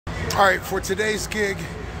All right, for today's gig,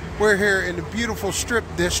 we're here in the beautiful Strip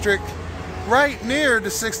District, right near the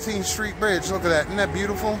 16th Street Bridge. Look at that, isn't that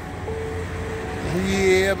beautiful?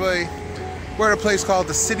 Yeah, boy. We're at a place called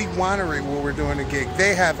the City Winery where we're doing a gig.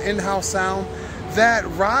 They have in-house sound that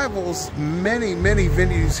rivals many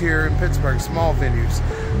venues here in Pittsburgh, small venues.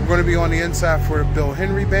 We're going to be on the inside for the Bill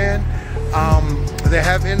Henry Band. They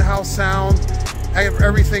have in-house sound.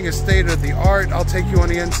 Everything is state of the art. I'll take you on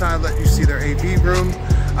the inside, let you see their AV room.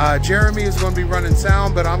 Jeremy is going to be running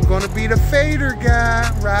sound, but I'm going to be the fader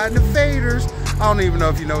guy, riding the faders. I don't even know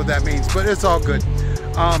if you know what that means, but it's all good.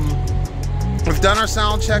 We've done our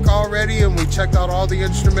sound check already, and we checked out all the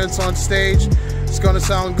instruments on stage. It's going to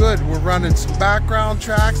sound good. We're running some background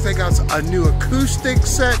tracks. They got a new acoustic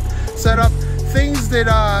set up. Things that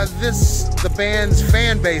the band's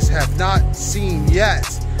fan base have not seen yet.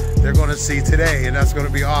 They're going to see today, and that's going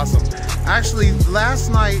to be awesome. Actually, last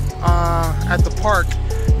night at the park,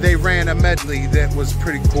 they ran a medley that was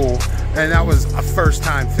pretty cool, and that was a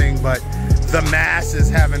first-time thing, but the masses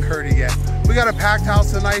haven't heard it yet. We got a packed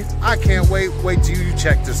house tonight. I can't wait. Wait till you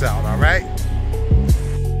check this out, all right?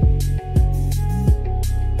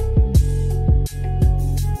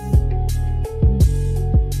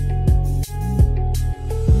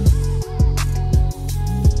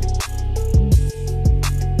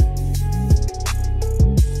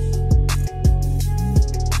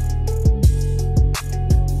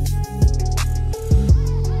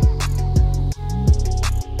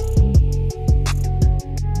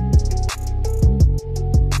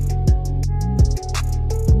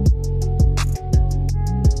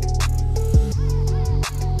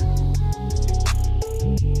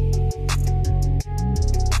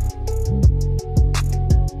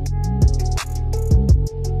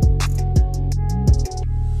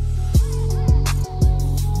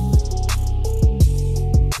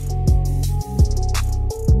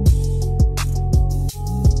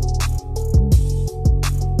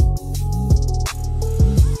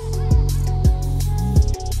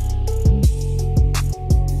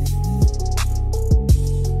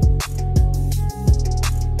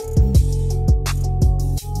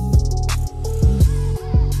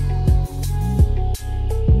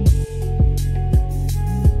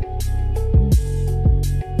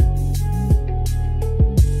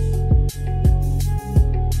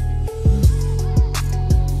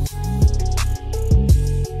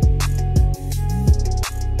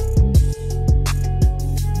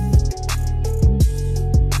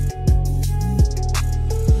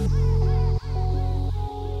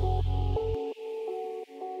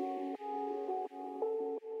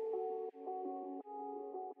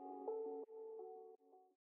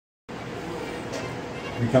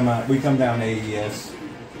 We come down AES,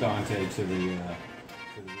 Dante to the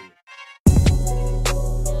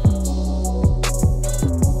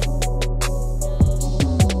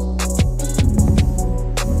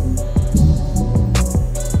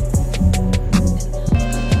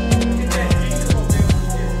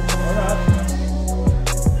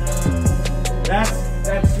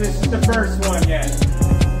This is the first one yet.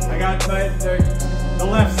 I got the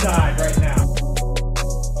left side right now.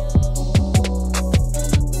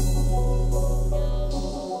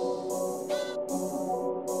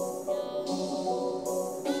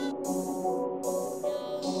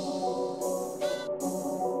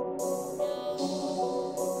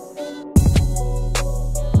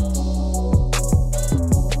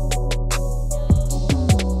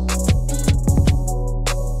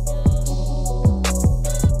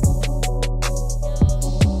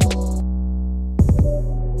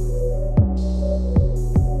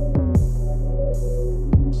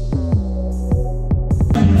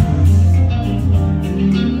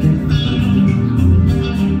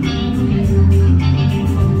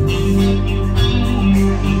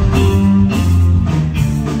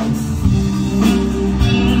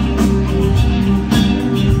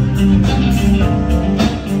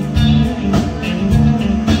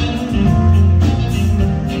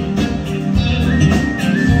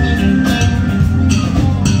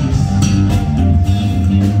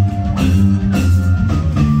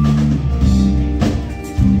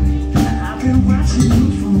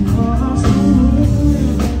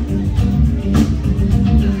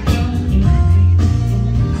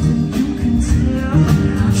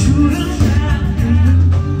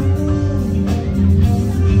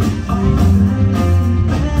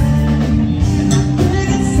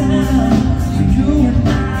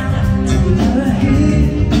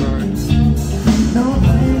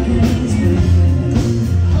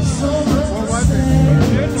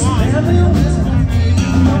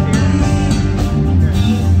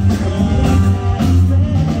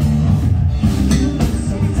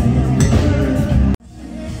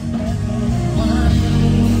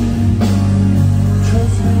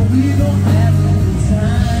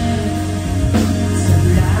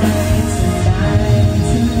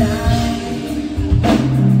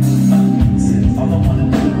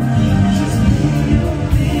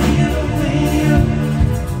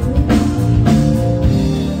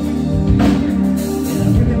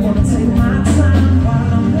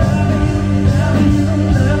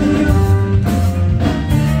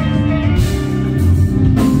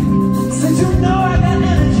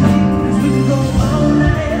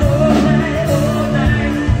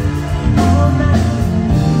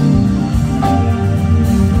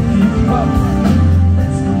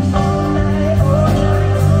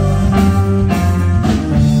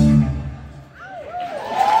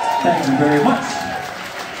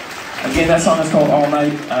 again, that song is called All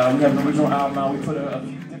Night. We have an original album out. We put a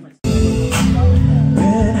few different.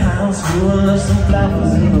 Penthouse full of some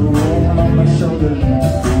flowers in the room on my shoulder.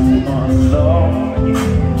 Alone.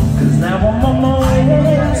 Cause now I'm on my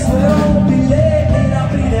way. I swear I won't be late. I'll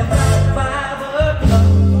be there by 5 o'clock.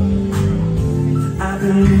 I've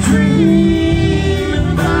been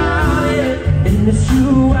dreaming about it. And it's you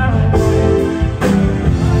I want.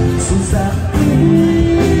 So stop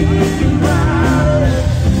thinking about it.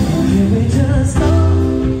 Can we just go?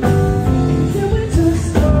 Can we just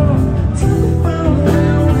go? Tell me about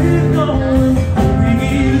where we're going. Bring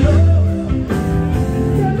it up.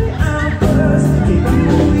 Get me out first. Can't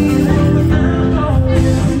do it without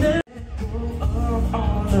knowing. Let go of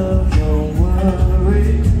all of your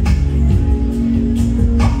worries.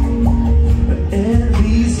 At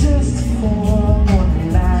least just for one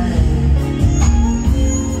night.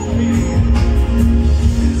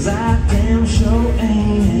 'Cause I damn sure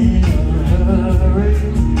ain't in a hurry.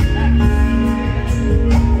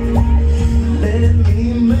 Let me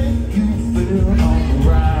make you feel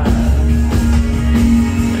alright.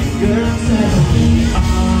 Girl, tell me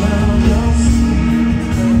all of your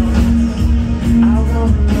secrets. I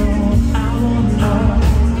wanna know, I wanna know.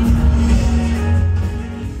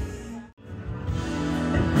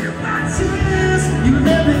 If I tears, you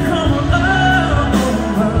let me come over.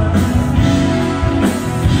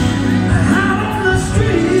 Out on the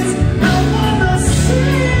streets, I wanna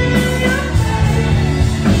see you.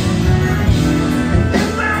 If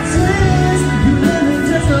my tears, you let me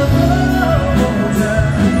just hold you.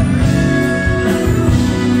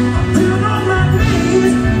 Down on my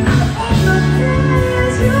knees, I wanna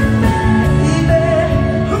kiss you, baby.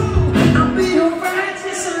 Ooh, I'll be your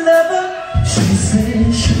righteous lover. She said,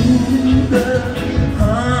 sugar.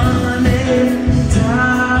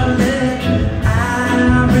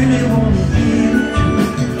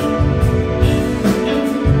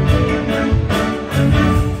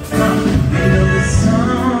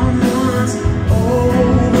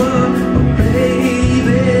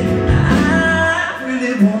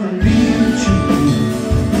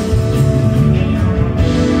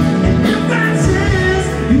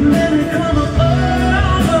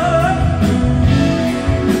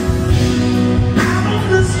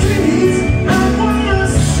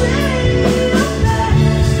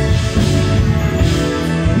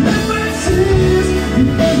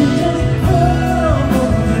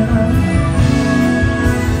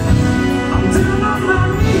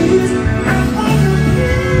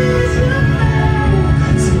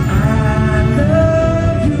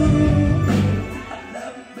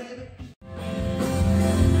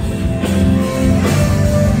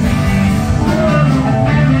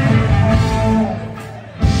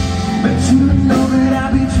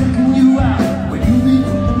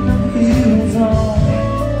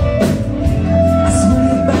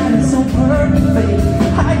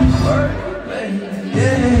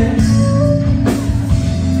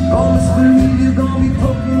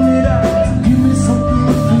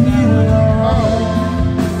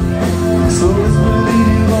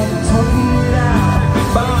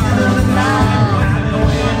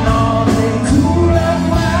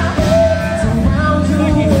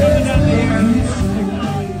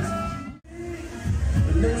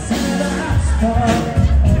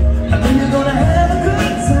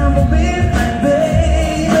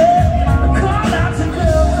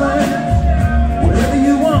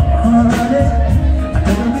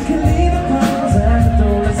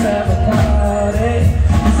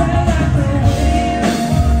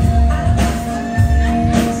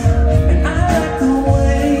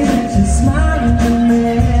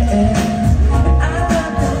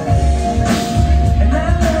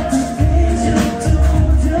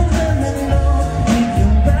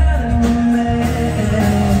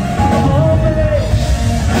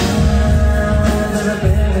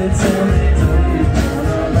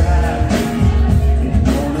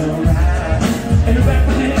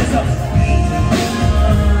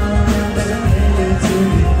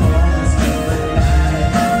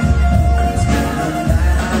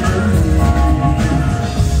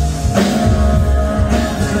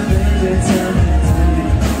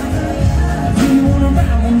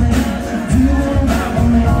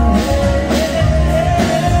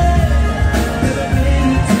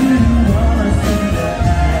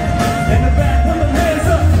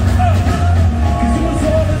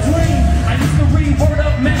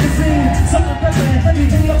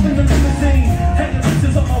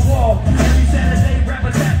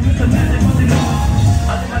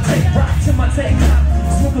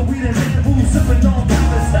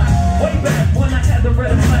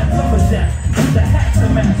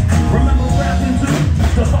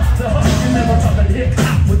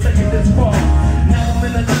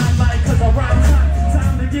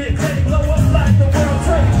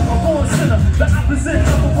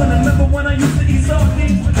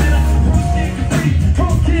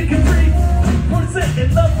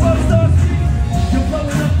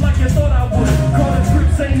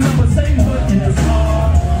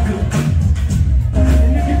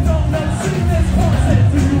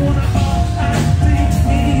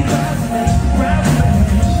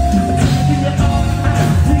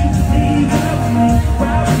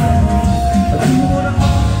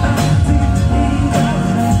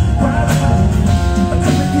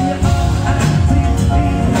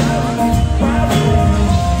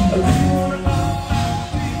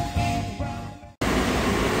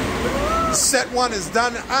 one is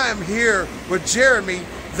done. I am here with Jeremy,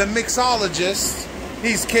 the mixologist.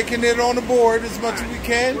 He's kicking it on the board as much as we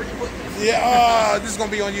can. Yeah, this is gonna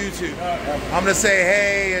be on YouTube. I'm gonna say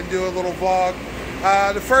hey and do a little vlog.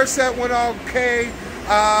 The first set went okay.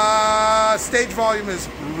 Stage volume is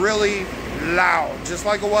really loud, just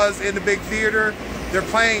like it was in the big theater. They're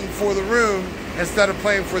playing for the room instead of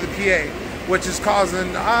playing for the PA, which is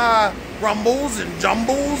causing rumbles and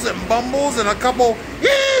jumbles and bumbles and a couple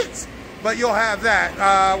yeets. But you'll have that.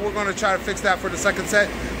 We're gonna try to fix that for the second set.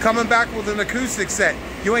 Coming back with an acoustic set.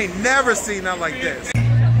 You ain't never seen nothing like this.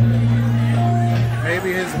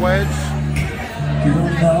 Maybe his wedge. You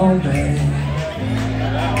know, babe,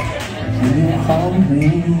 you hold me.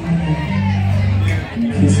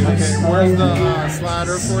 Okay, where's the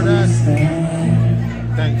slider for that?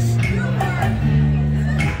 Thanks.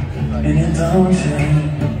 And it don't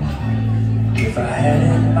change if I had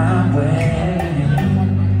it my way.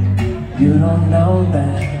 You don't know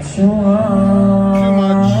that you want.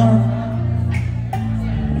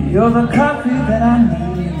 You're the coffee that I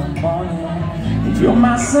need in the morning. You're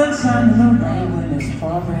my sunshine in the rain when it's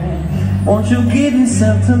pouring. Won't you give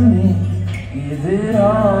yourself to me? Give it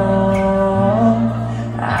all.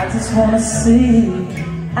 I just wanna see.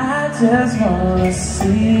 I just wanna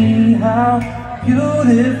see how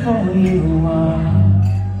beautiful you are.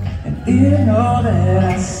 And you know that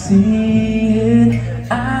I see it.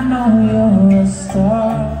 I know you're a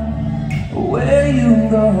star. Where you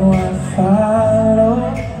go, I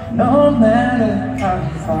follow, no matter how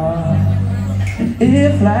far. And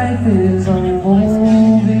if life is a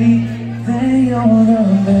movie, then you're the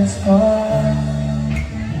best part.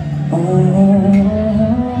 Oh, you're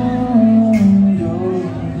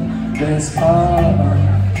the best part.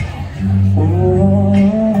 Oh.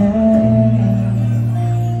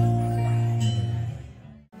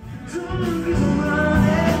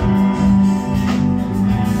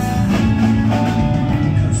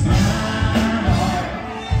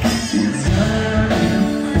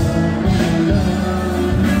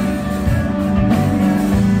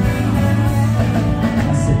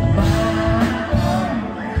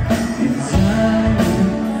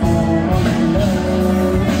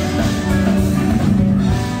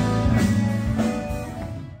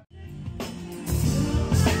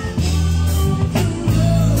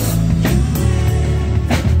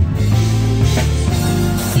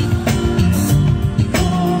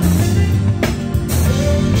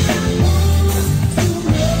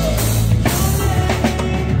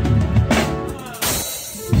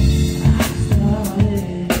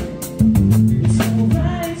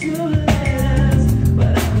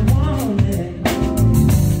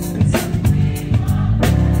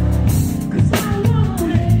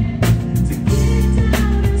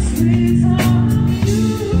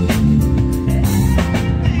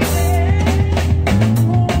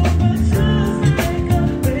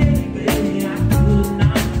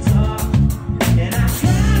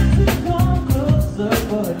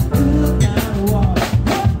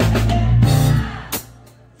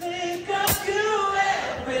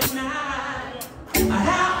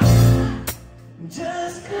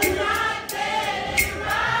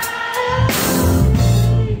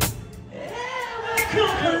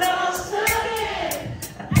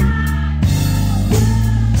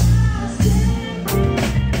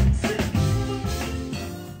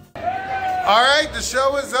 All right, the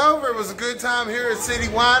show is over. It was a good time here at City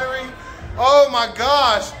Winery. Oh my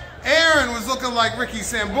gosh, Aaron was looking like Ricky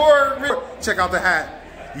Sambora. Check out the hat.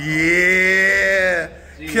 Yeah,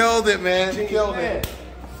 killed it, man. Killed it.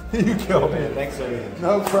 You killed it. Thanks, sir.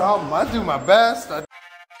 No problem. I do my best.